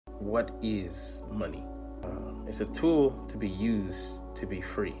what is money? It's a tool to be used to be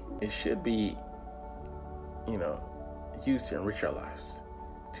free. It should be, used to enrich our lives,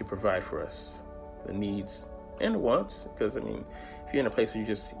 to provide for us the needs and the wants. Because if you're in a place where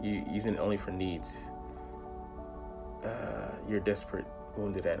you're using it only for needs, you're a desperate,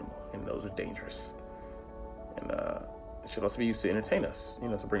 wounded animal, and those are dangerous. And it should also be used to entertain us,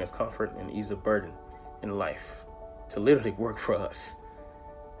 to bring us comfort and ease of burden in life, to literally work for us,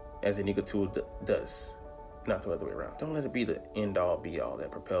 as an ego tool does, not the other way around. Don't let it be the end-all, be-all that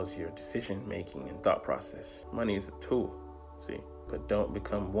propels your decision-making and thought process. Money is a tool, but don't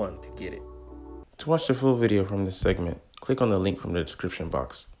become one to get it. To watch the full video from this segment, click on the link from the description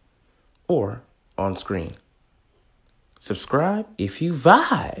box or on screen. Subscribe if you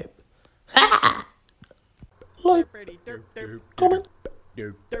vibe. Ha! Like, comment,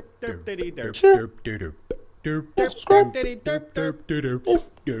 share, subscribe if you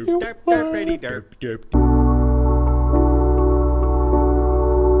vibe.